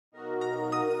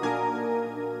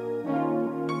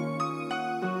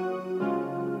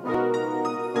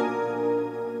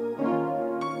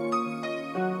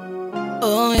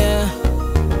Oh yeah,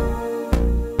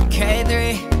 K3.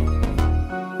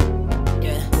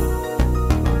 Yeah.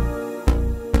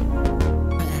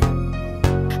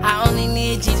 I only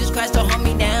need Jesus Christ to hold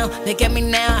me down. Look at me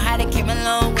now, how they came a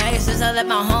long way since I left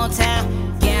my hometown.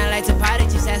 Yeah, I like to party,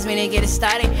 just ask me to get it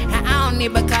started. And I don't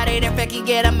need Bacardi, that Becky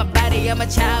get on my body. I'm a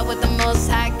child with the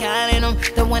most high God in him.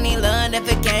 The one he loved that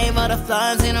forgave all the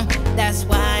flaws in him. That's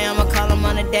why I'ma call him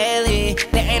on a daily.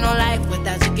 There ain't no life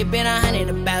without you, keeping 100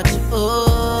 about you.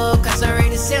 Ooh, cause I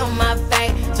already sealed my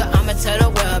fate. So I'ma tell the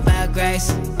world about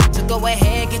grace. So go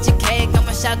ahead, get your cake,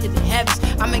 I'ma shout to the heavens.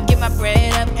 I'ma get my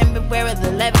bread up and beware of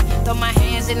the levy. Throw my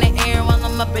hands in the air while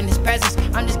I'm up in his presence.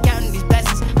 I'm just counting these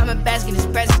blessings, I'ma bask in his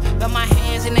presence. Throw my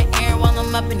hands in the air while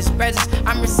I'm up in his presence.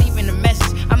 I'm receiving the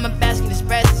message, I'ma bask in his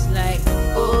presence. Like,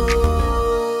 ooh,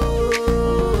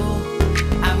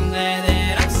 I'm glad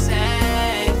that I'm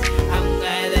saved. I'm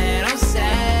glad that I'm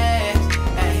saved.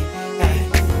 Hey, hey,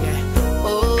 yeah.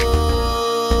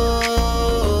 Ooh,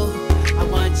 I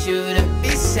want you to be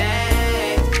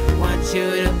saved. Want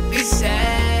you to be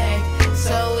saved,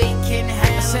 so we can have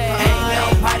a party. Ain't no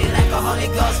party like a Holy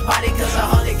Ghost party, cause a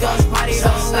Holy Ghost party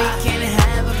don't stop. We can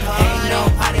have a party. Ain't no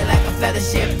party like a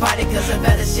fellowship party, cause a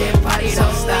fellowship party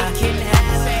don't stop. We can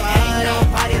have a party. Ain't no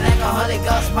party like a Holy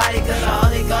Ghost party, cause a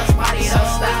Holy Ghost party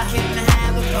don't stop. We can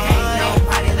have a party. Ain't no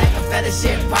party like a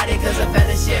fellowship party, cause a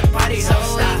fellowship party don't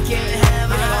stop. We can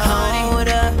have a party. Hold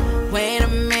up, wait a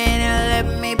minute, let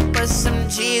me put some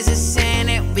Jesus in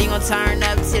it. We gon' turn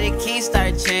up till the King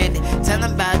start trending. Tell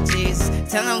them about Jesus,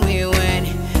 tell them we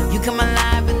winning. You come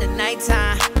alive in the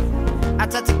nighttime. I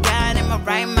talk to God in my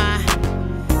right mind.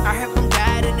 I heard from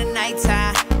God in the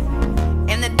nighttime.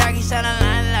 In the dark, he shine a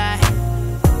line light.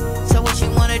 So what you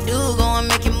wanna do? Go and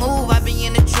make it move. I be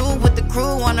in the truth with the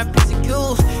crew on a piece of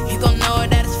goose. You gon' know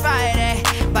that it's Friday.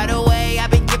 By the way, I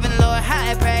been giving Lord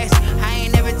high praise. I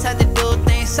ain't never tried to do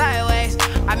things sideways.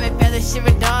 I've been fellowship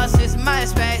with dogs since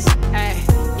MySpace. Ay,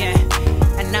 yeah.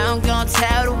 And now I'm gonna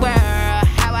tell the world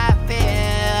how I feel.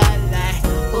 Like,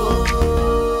 ooh,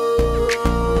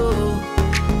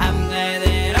 I'm glad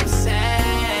that I'm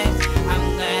saved. I'm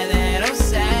glad that I'm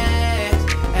saved.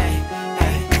 Ay,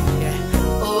 ay,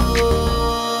 yeah. Ooh,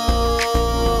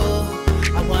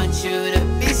 I want you to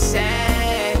be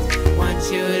saved. Want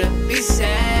you to be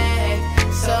saved,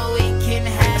 so we can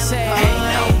have a party.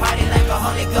 Ain't no party like a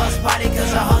Holy Ghost party,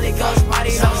 cause a Holy Ghost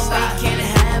party don't stop. We can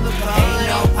have a party. Ain't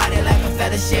no party like a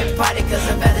fellowship party, cause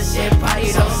a fellowship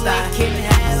party don't stop. We can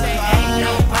have a party. Ain't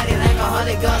no party like a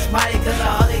Holy Ghost party, cause a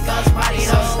Holy Ghost party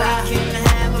don't stop. We can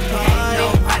have a party. Ain't no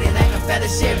party like a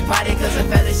fellowship party, cause a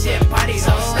fellowship party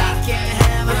don't stop. We can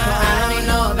have a party. I don't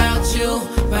know about you,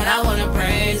 but I wanna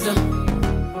praise him.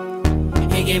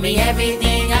 He gave me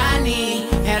everything I need,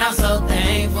 and I'm so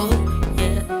thankful.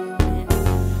 Yeah.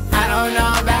 I don't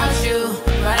know about you,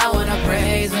 but I wanna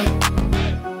praise him.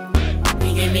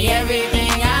 He gave me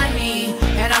everything I need,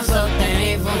 and I'm so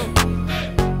thankful.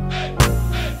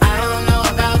 I don't know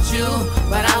about you,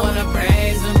 but I wanna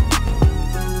praise him.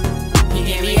 He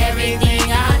gave me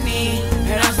everything I need,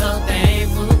 and I'm so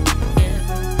thankful. Yeah.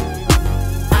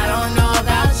 I don't know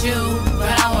about you, but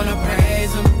I wanna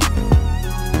praise him.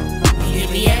 He gave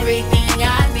me everything I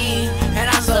need, and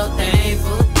I'm so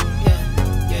thankful. Yeah,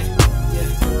 yeah,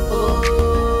 yeah. Ooh,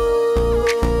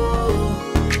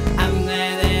 I'm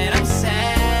glad that I'm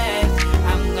saved.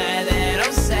 I'm glad that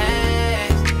I'm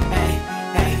saved. Hey,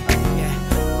 hey,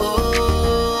 yeah.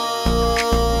 Ooh,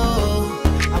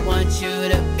 I want you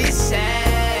to be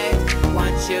saved.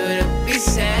 Want you to be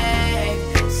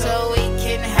saved, so we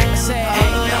can have a party.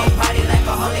 Ain't no party like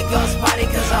a Holy Ghost party,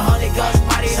 cause a Holy Ghost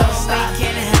party don't stop. We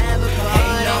can have a party.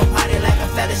 Ain't no party like a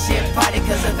fellowship party,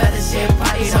 cause a fellowship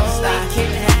party don't stop.